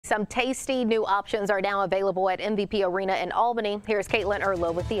Some tasty new options are now available at MVP Arena in Albany. Here's Caitlin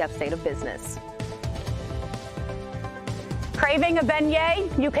Erlo with the update of business. Craving a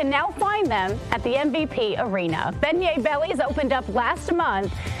beignet? You can now find them at the MVP Arena. Beignet Bellies opened up last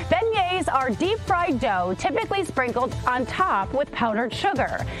month. Beignets are deep-fried dough, typically sprinkled on top with powdered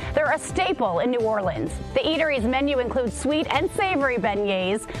sugar. They're a staple in New Orleans. The eatery's menu includes sweet and savory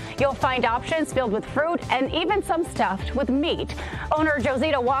beignets. You'll find options filled with fruit and even some stuffed with meat. Owner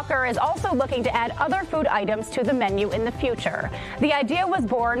Josita Walker is also looking to add other food items to the menu in the future. The idea was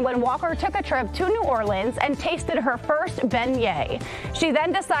born when Walker took a trip to New Orleans and tasted her first beignet. She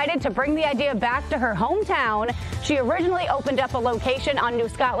then decided to bring the idea back to her hometown. She originally opened up a location on New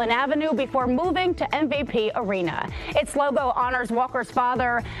Scotland Avenue before moving to MVP Arena. Its logo honors Walker's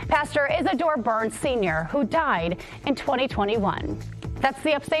father, Pastor Isidore Burns Sr., who died in 2021. That's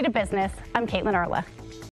the upstate of business. I'm Caitlin Erla.